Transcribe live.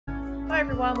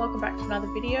everyone, welcome back to another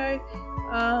video.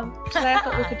 Today I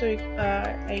thought we could do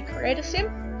a creator sim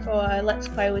for a let's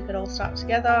play. We could all start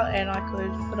together and I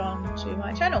could put on to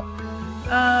my channel.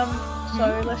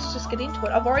 So let's just get into it.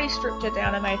 I've already stripped her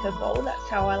down and made her bold. That's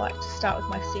how I like to start with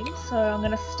my sims. So I'm going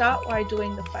to start by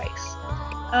doing the face.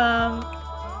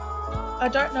 I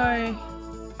don't know,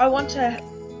 I want to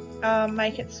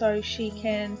make it so she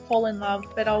can fall in love,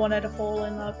 but I want her to fall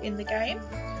in love in the game.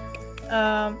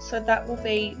 So that will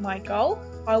be my goal.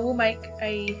 I will make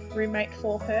a roommate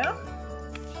for her,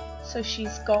 so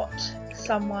she's got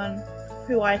someone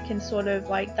who I can sort of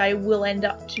like, they will end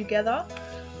up together.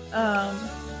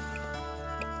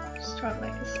 Just try to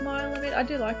make her smile a bit. I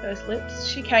do like those lips.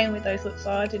 She came with those lips,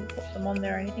 so I didn't put them on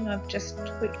there or anything. I've just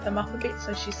tweaked them up a bit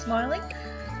so she's smiling.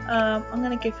 I'm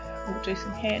gonna give her, we'll do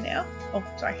some hair now. Oh,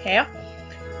 sorry, hair.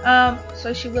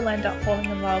 So she will end up falling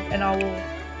in love, and I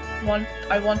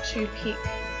want to pick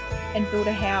and build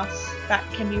a house that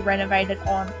can be renovated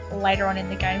on later on in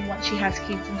the game once she has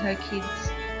kids and her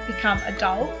kids become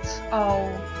adults. I'll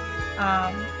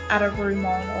add a room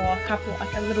on, or a couple,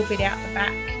 like a little bit out the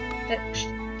back that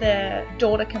the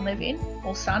daughter can live in,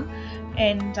 or son,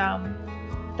 and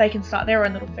they can start their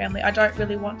own little family. I don't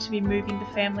really want to be moving the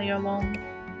family along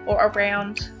or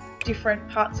around different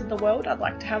parts of the world. I'd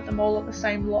like to have them all at the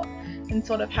same lot and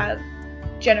sort of have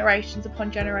generations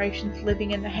upon generations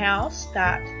living in the house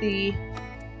that the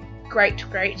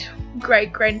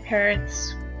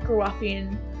great-great-great-grandparents grew up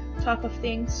in, type of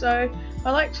thing. So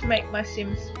I like to make my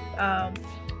sims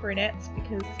brunettes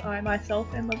because I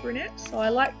myself am a brunette, so I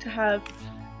like to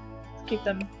give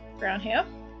them brown hair.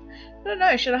 I don't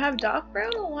know, should I have dark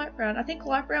brown or light brown? I think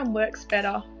light brown works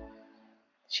better.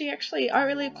 I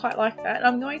really quite like that.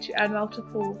 I'm going to add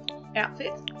multiple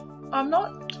outfits. I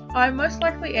most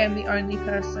likely am the only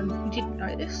person who didn't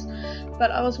know this,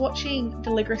 but I was watching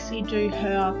Deligracy do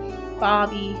her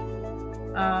Barbie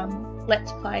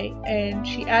let's play, and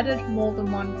she added more than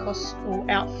one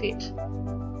outfit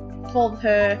for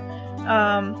her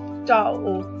doll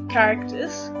or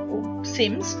characters or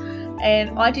sims,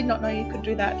 and I did not know you could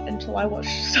do that until I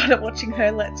started watching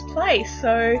her let's play.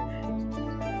 So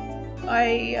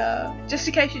just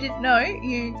in case you didn't know,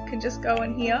 you can just go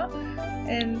in here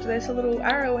and there's a little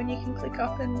arrow and you can click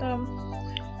up and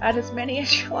add as many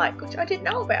as you like, which I didn't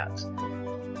know about.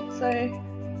 So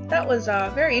that was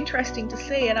very interesting to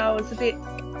see, and I was a bit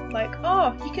like,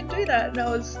 oh, you can do that, and I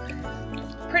was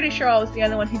pretty sure I was the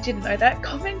only one who didn't know that.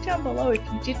 Comment down below if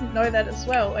you didn't know that as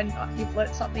well and you've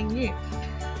learnt something new.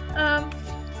 I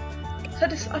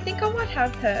think I might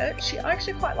have her, I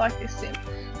actually quite like this sim.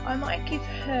 I might give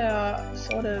her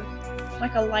sort of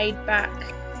like a laid back,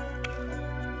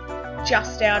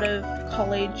 just out of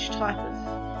college type of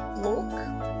look.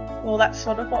 Well, that's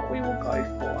sort of what we will go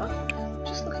for.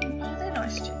 Just looking, oh, they're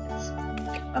nice jeans.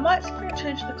 I might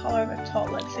change the colour over top.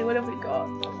 Let's see, what have we got?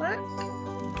 Black?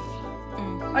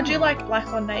 I do like black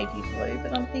on navy blue,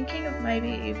 but I'm thinking of maybe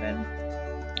even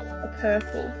a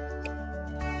purple.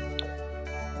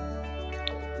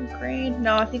 Green.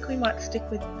 No, I think we might stick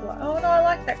with black. Oh no, I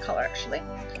like that colour actually.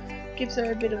 Gives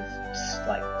her a bit of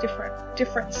like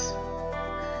difference.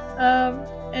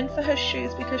 And for her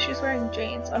shoes, because she's wearing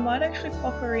jeans, I might actually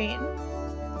pop her in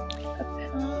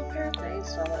a pair of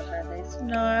these. Do I want a pair of these?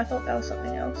 No, I thought that was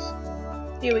something else.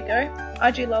 Here we go.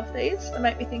 I do love these. They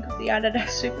make me think of the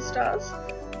Adidas Superstars,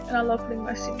 and I love putting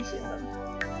my sims in them.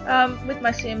 With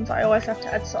my sims, I always have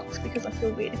to add socks because I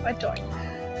feel weird if I don't.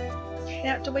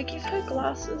 Now, do we give her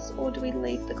glasses or do we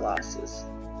leave the glasses?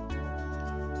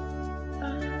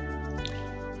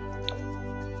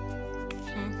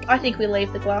 I think we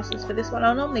leave the glasses for this one.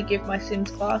 I normally give my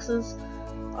sims glasses.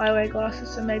 I wear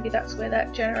glasses, so maybe that's where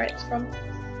that generates from.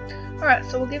 Alright,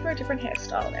 so we'll give her a different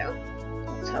hairstyle now.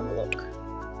 Let's have a look.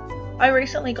 I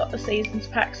recently got the seasons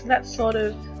pack, so that's sort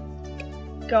of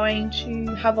going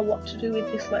to have a lot to do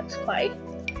with this let's play.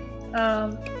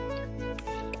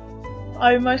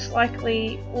 I'm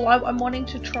wanting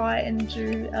to try and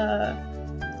do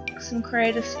some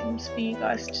creator sims for you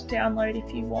guys to download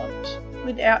if you want,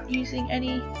 without using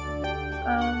any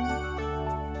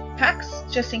packs,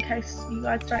 just in case you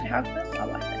guys don't have them. I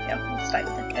like that hair, I'll stay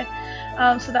with that hair.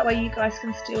 So that way you guys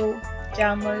can still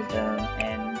download them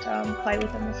and play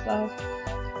with them as well.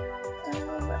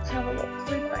 Let's have a look.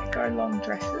 We might go long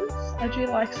dresses. I do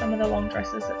like some of the long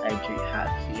dresses that they do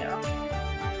have here.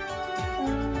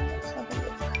 Let's have a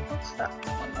look. What's that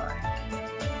one like?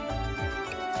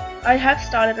 I have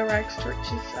started a Rags to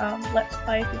Riches let's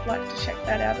play if you'd like to check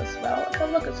that out as well. Let's have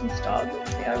a look at some style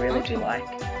books here. I really do like.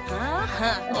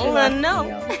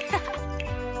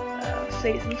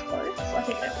 Seasons clothes. I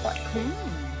think they're quite cool.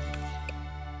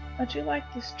 I do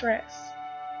like this dress,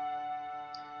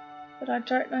 but I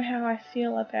don't know how I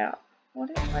feel about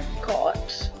what if I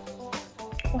got.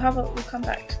 We'll come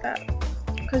back to that,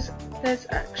 because there's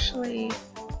actually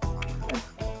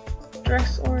a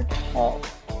dress or a top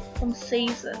from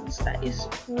Seasons that is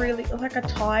really like a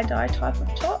tie-dye type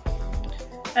of top,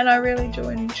 and I really do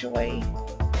enjoy.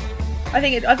 I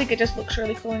think it just looks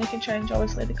really cool, and you can change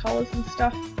obviously the colours and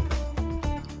stuff.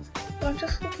 But I'm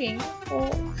just looking for.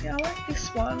 See, I like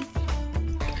this one.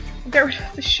 I'll get rid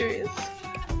of the shoes,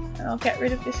 and I'll get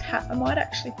rid of this hat. I might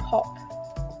actually pop,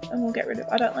 and we'll get rid of.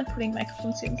 I don't like putting makeup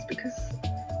on Sims because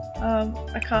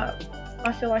I can't.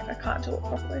 I feel like I can't do it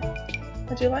properly.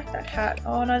 I do like that hat.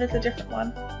 Oh no, there's a different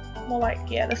one. More like,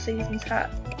 yeah, the Seasons hat.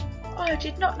 Oh, I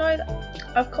did not know that.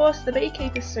 Of course, the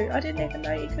beekeeper suit. I didn't even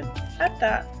know you could add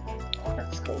that.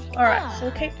 That's cool. Alright, so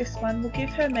we'll keep this one. We'll give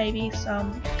her maybe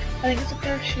some, I think it's a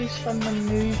pair of shoes from the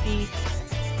movie.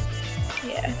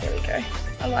 Yeah, there we go.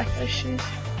 I like those shoes.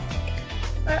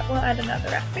 Alright, we'll add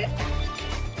another outfit.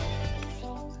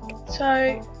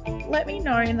 So, let me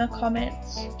know in the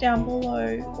comments down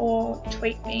below or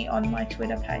tweet me on my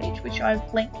Twitter page, which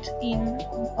I've linked in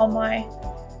on my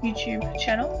YouTube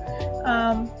channel,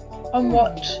 on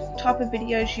what type of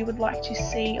videos you would like to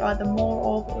see, either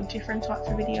more of or different types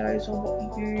of videos, or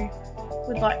what you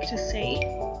would like to see.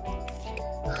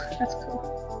 That's cool.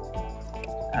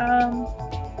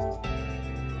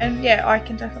 And yeah, I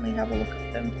can definitely have a look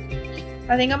at them.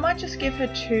 I think I might just give her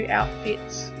 2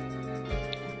 outfits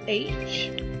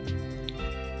each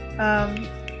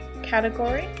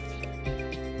category.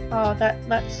 Oh,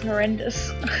 that's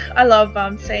horrendous. I love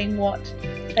seeing what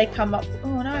they come up with.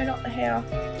 Oh no, not the hair.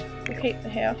 We'll keep the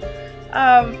hair.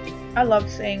 I love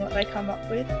seeing what they come up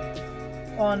with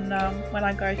on when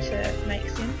I go to make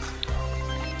Sims.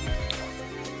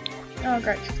 Oh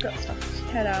great, she's got stuff. She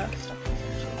had stuff.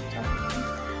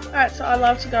 Alright, so I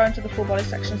love to go into the full body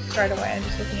section straight away and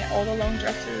just looking at all the long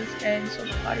dresses and sort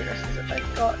of party dresses that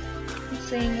they've got and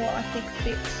seeing what I think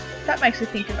fits. That makes me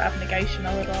think of Abnegation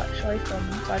a little actually from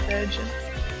Divergent.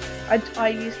 I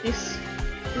use this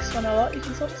one a lot. You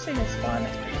can sort of see her spine,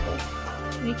 it's pretty cool.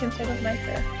 And you can sort of make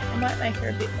her, I might make her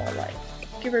a bit more like,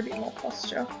 give her a bit more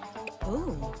posture.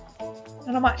 Ooh.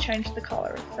 And I might change the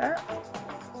colour of that.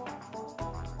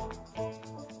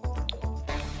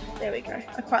 There we go.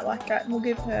 I quite like that, and we'll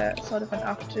give her sort of an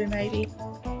updo maybe.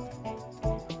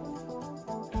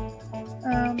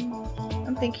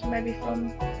 I'm thinking maybe from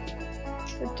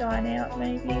the Dine Out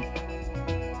maybe.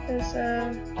 There's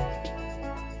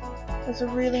a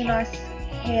really nice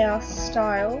hair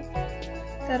style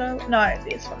that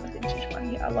this one, the vintage one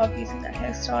here. I love using that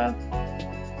hairstyle.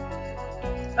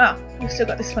 Ah, we've still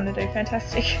got this one to do.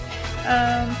 Fantastic.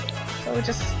 So we'll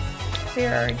just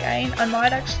clear her again. I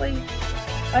might actually.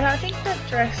 I don't think that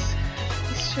dress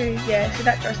is too, yeah, so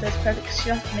that dress is perfect because she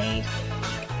doesn't need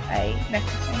a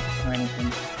necklace on or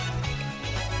anything.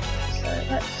 So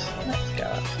let's go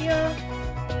up here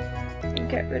and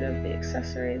get rid of the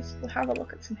accessories. We'll have a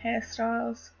look at some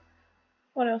hairstyles.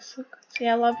 What else? See,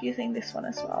 I love using this one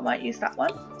as well. I might use that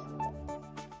one.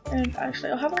 And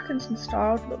actually, I'll have a look at some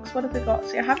styled looks. What have we got?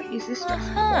 See, I haven't used this dress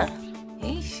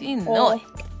before. Or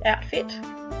outfit.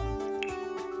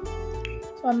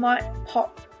 So I might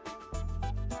pop,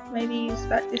 maybe use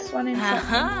this one in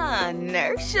something.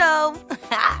 Nurse show.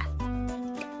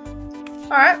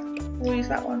 Alright, we'll use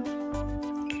that one.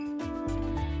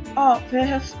 Oh, for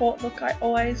her sport look,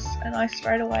 I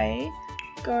straight away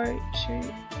go to,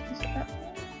 is it that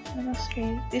one? It must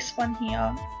be this one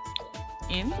here.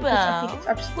 Because I think it's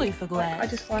absolutely, I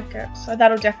just like it. So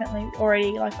that'll definitely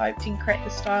already, like I didn't create the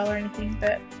style or anything,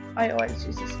 but I always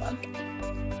use this one.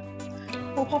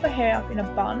 We'll pop her hair up in a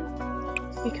bun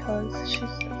because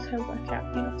that's her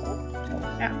workout uniform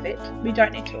or outfit. We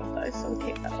don't need 2 of those, so we'll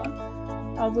keep that one.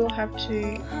 I will have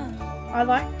to. I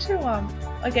like to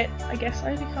I guess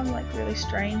I become like really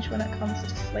strange when it comes to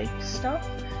sleep stuff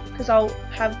because I'll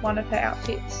have one of her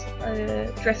outfits,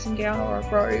 a dressing gown or a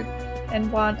robe,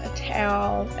 and one a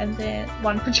towel, and then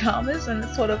one pajamas, and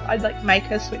it's sort of I'd like make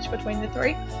her switch between the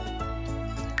 3.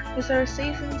 Is there a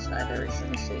Seasons? No, there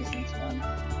isn't a Seasons one.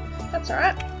 That's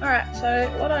alright. Alright, so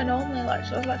what I normally like to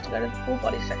do is I like to go to the full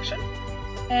body section,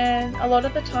 and a lot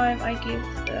of the time I give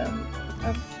them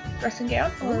a dressing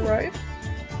gown or a robe,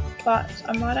 but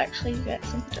I might actually get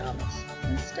some pajamas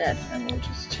instead, and we'll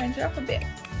just change it up a bit.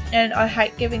 And I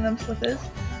hate giving them slippers.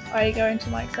 I go into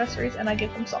my accessories and I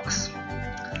give them socks.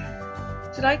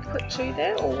 Did I put 2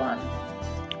 there or 1?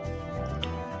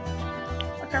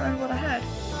 I can't remember what I had.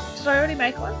 Did I already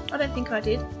make one? I don't think I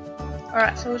did.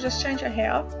 Alright, so we'll just change her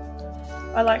hair up.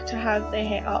 I like to have their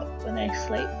hair up when they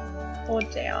sleep, or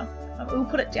down. We'll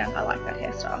put it down. I like that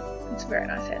hairstyle. It's a very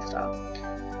nice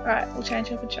hairstyle. Right, we'll change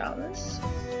her pajamas.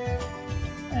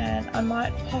 And I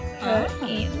might pop her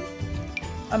in.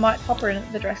 I might pop her in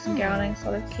the dress and gowning, so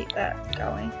let's keep that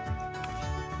going.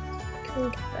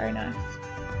 Cool, very nice.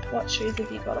 What shoes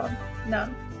have you got on?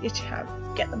 None. Yes, you have.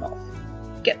 Get them off.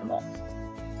 Get them off.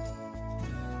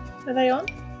 Are they on?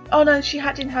 Oh no, she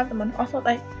didn't have them on. I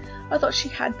thought she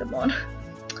had them on.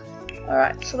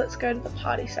 Alright, so let's go to the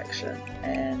party section.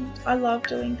 And I love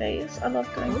doing these. I love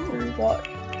going through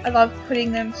I love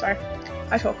putting them, sorry,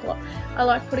 I talk a lot. I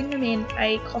like putting them in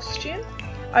a costume.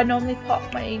 I normally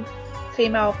pop my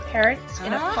female parents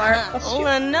in a pirate costume.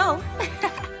 Oh no.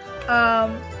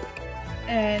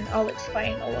 And I'll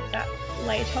explain all of that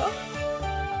later.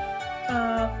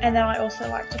 And then I also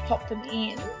like to pop them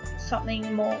in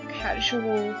something more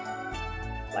casual,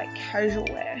 like casual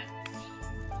wear.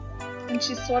 And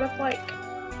she's sort of like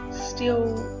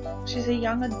she's a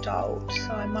young adult,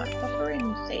 so I might pop her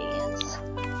in these.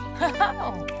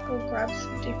 We'll grab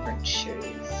some different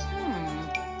shoes.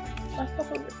 I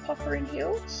pop her in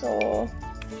heels, or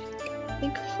I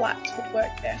think flats would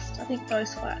work best. I think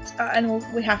those flats. And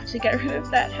we have to get rid of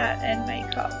that hat and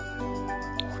makeup.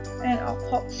 And I'll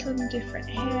pop some different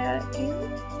hair in.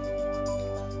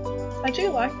 I do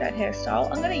like that hairstyle.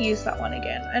 I'm going to use that one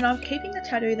again. And I'm keeping the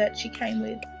tattoo that she came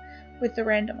with the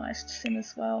randomised sim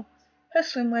as well. Her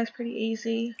swimwear is pretty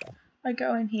easy. I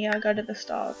go in here, I go to the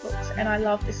style books, and I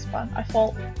love this one. I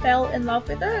fell in love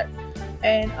with it,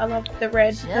 and I love the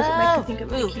red because it makes me think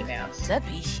of Mickey Mouse.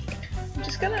 I'm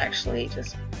just going to actually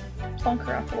just plonk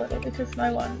her up a little because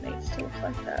no one needs to look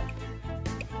like that.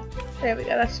 There we go,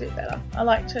 that's a bit better. I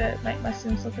like to make my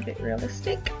sims look a bit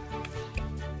realistic.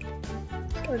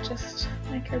 So just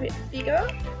make her a bit bigger.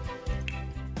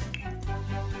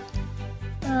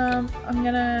 I'm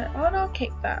gonna, oh no, I'll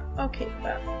keep that.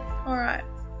 Alright.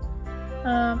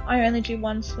 I only do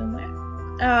one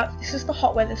swimwear. This is the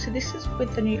hot weather, so this is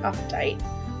with the new update.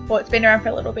 Well, it's been around for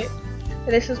a little bit,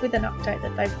 but this is with an update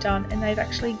that they've done, and they've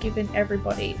actually given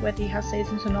everybody, whether you have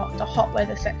seasons or not, the hot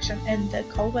weather section and the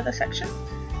cold weather section.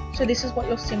 So this is what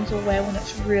your sims will wear when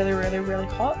it's really, really, really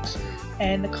hot,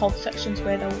 and the cold section's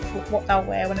where what they'll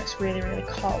wear when it's really, really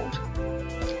cold.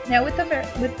 Now with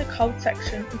the cold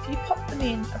section, if you pop them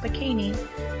in a bikini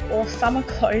or summer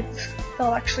clothes,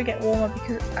 they'll actually get warmer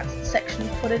because that's the section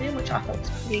you put it in, which I thought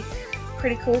was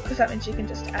pretty cool because that means you can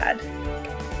just add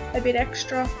a bit of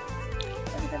extra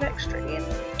in.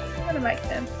 I'm gonna make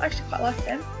them. I actually quite like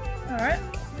them. Alright.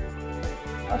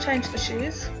 I'll change the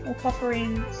shoes. We'll pop her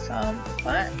in some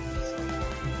flats.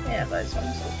 Yeah, those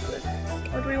ones look good.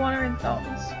 Or do we want her in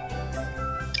thongs?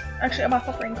 Actually, I might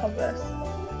pop her in Converse.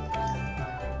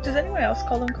 Does anyone else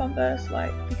call them Converse?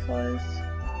 Like, because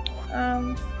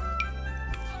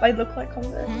they look like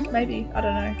Converse? Maybe, I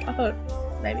don't know. I thought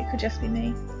maybe it could just be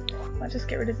me. Might just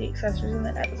get rid of the accessories and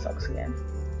then add the socks again.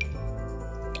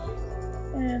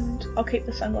 And I'll keep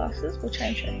the sunglasses. We'll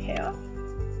change her hair.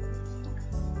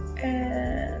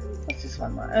 And what's this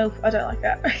one like? Oh, I don't like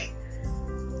that.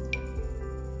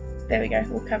 There we go.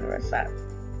 We'll cover us that.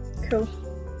 Cool.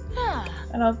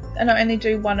 And I only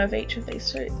do one of each of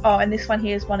these two. Oh, and this one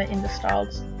here is one in the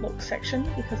styled look section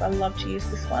because I love to use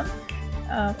this one,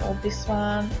 or this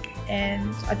one,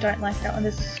 and I don't like that one.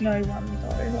 There's a snow one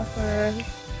though, like a,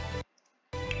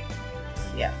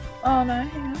 yeah. Oh no,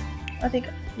 hang on. I think,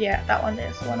 yeah, that one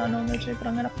there's the one I normally do, but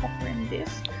I'm gonna pop her in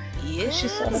this. Yes.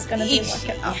 She's sort of gonna be like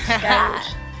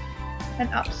an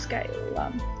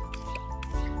upscale,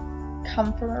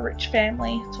 come from a rich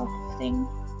family type of thing.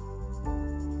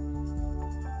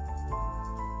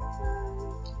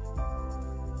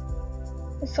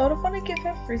 I sort of want to give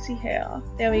her frizzy hair.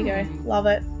 There we go. Love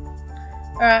it.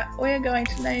 Alright, we are going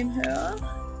to name her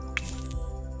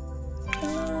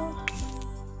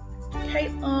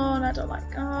Kate. Oh, no, I don't like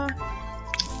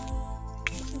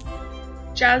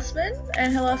Jasmine,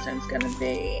 and her last name's going to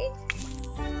be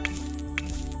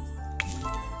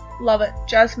Love it.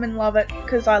 Jasmine, love it,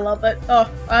 because I love it. Oh,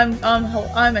 I'm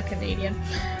a comedian.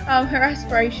 Her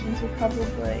aspirations will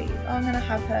probably, I'm going to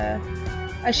have her,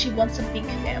 as she wants a big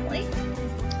family.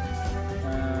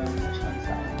 Which one's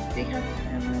that? Big happy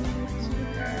family.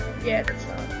 Yeah, that's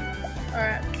that.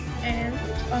 Alright, and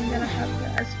I'm going to have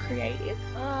her as creative.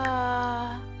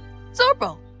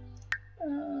 Zorbo.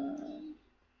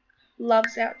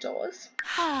 Loves outdoors.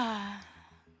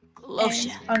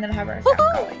 Glosha. I'm going to have her as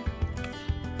outgoing.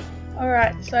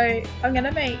 Alright, so I'm going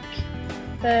to make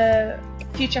the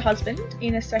future husband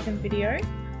in a second video.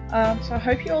 So I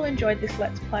hope you all enjoyed this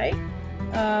Let's Play.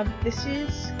 This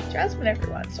is Jasmine,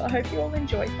 everyone, so I hope you all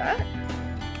enjoyed that.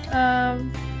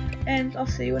 And I'll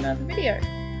see you in another video.